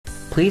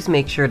Please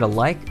make sure to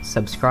like,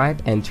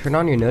 subscribe, and turn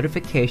on your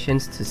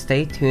notifications to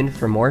stay tuned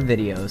for more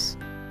videos.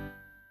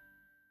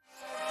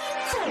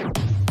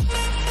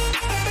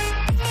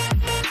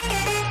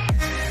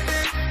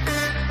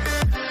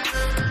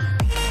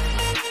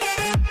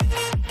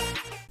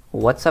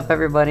 What's up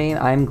everybody,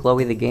 I'm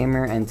Glowy the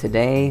Gamer, and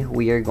today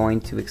we are going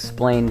to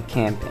explain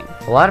camping.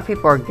 A lot of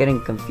people are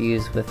getting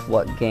confused with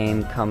what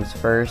game comes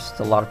first.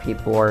 A lot of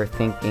people are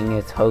thinking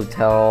it's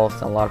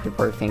hotels, a lot of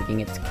people are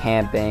thinking it's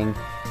camping.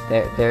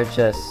 They're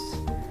just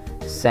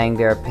saying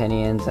their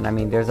opinions, and I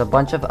mean there's a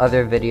bunch of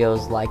other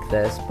videos like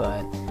this,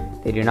 but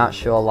they do not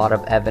show a lot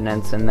of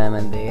evidence in them,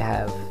 and they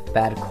have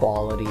bad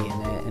quality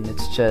in it, and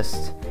it's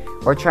just,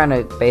 we're trying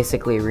to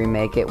basically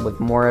remake it with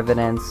more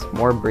evidence,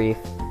 more brief,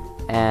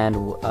 and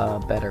a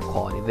better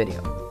quality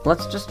video.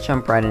 Let's just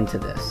jump right into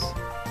this.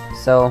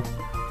 So,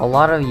 a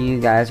lot of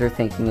you guys are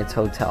thinking it's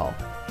hotel.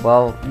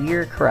 Well,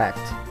 you're correct.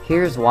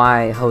 Here's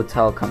why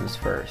hotel comes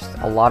first.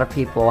 A lot of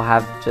people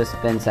have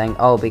just been saying,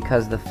 oh,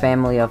 because the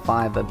family of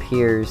 5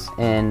 appears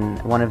in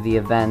one of the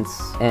events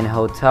in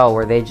hotel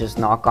where they just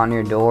knock on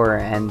your door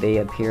and they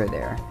appear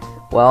there.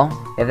 Well,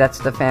 if that's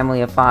the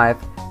family of 5,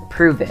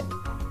 prove it.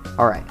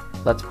 Alright,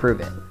 let's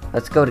prove it.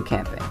 Let's go to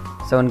camping.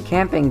 So in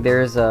camping,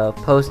 there's a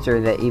poster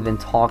that even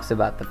talks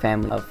about the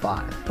family of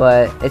 5,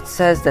 but it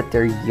says that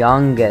their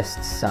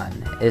youngest son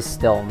is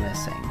still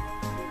missing.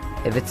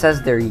 If it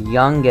says their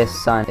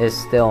youngest son is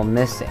still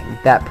missing,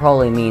 that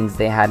probably means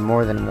they had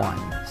more than one.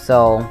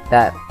 So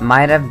that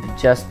might have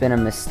just been a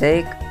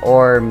mistake,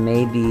 or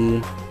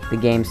maybe the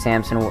game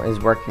Samson is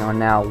working on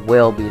now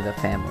will be the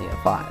family of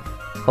 5.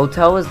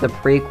 Hotel is the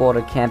prequel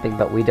to camping,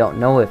 but we don't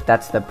know if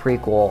that's the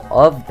prequel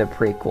of the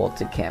prequel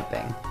to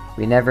camping.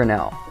 We never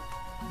know.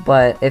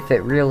 But if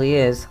it really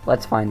is,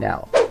 let's find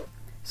out.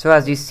 So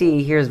as you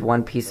see, here's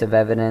one piece of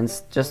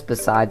evidence just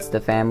besides the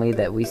family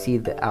that we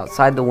see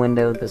outside the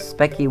window, the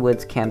Specky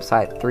Woods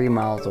campsite 3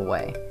 miles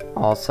away.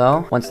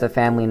 Also, once the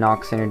family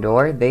knocks on your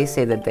door, they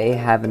say that they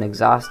have an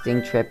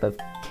exhausting trip of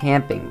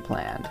camping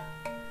planned,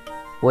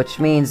 which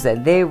means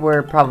that they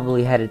were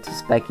probably headed to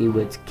Specky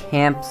Woods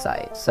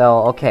campsite.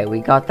 So okay,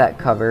 we got that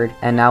covered,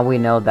 and now we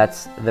know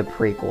that's the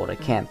prequel to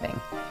camping.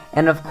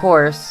 And of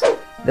course,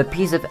 the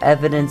piece of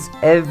evidence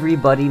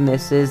everybody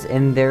misses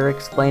in their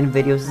explained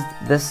videos is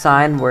the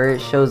sign where it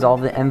shows all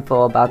the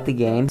info about the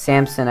game.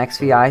 Samson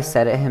XVI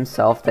said it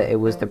himself that it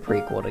was the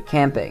prequel to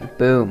camping.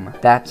 Boom.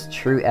 That's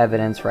true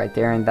evidence right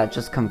there, and that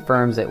just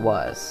confirms it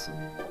was.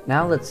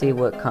 Now let's see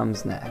what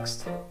comes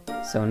next.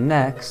 So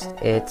next,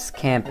 it's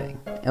camping.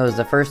 It was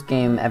the first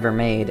game ever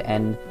made,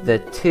 and the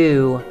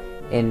 2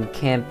 in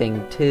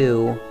camping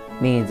 2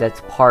 means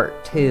it's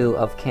part 2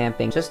 of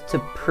camping, just to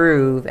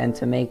prove and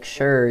to make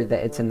sure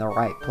that it's in the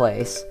right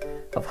place.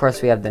 Of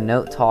course, we have the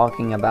note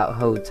talking about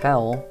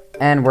hotel,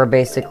 and we're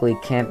basically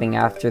camping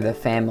after the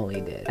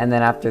family did. And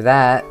then after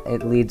that,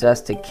 it leads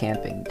us to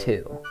camping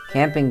 2.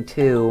 Camping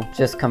 2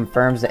 just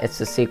confirms that it's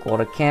the sequel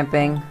to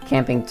camping.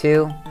 Camping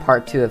 2,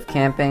 part 2 of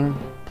camping,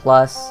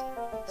 plus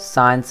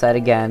sign said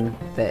again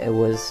that it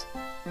was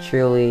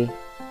truly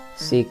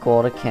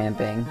sequel to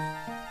camping,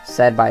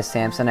 said by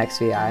Samson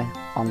XVI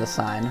on the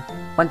sign.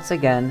 Once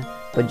again,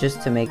 but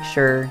just to make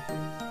sure,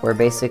 we're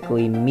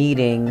basically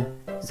meeting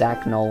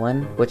Zach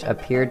Nolan, which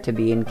appeared to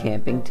be in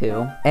Camping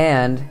 2,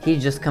 and he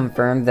just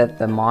confirmed that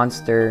the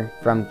monster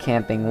from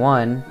Camping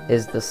 1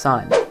 is the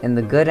sun. In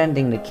the good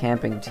ending to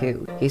Camping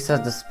 2, he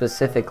says the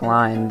specific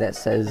line that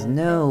says,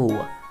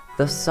 "No,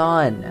 the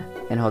sun."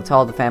 In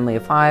Hotel the Family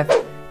of 5,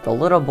 the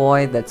little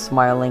boy that's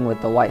smiling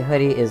with the white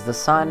hoodie is the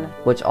sun,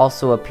 which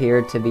also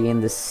appeared to be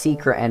in the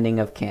secret ending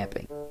of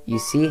Camping. You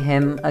see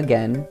him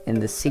again in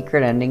the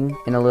secret ending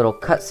in a little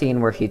cutscene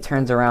where he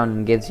turns around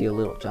and gives you a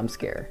little jump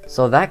scare.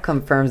 So that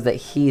confirms that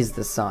he's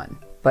the son.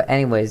 But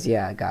anyways,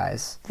 yeah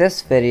guys,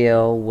 this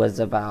video was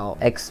about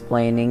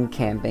explaining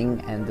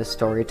camping and the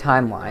story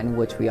timeline,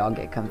 which we all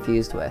get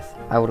confused with.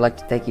 I would like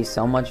to thank you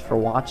so much for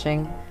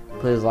watching.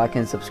 Please like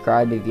and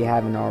subscribe if you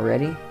haven't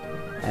already.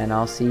 And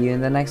I'll see you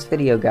in the next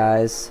video,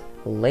 guys.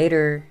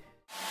 Later.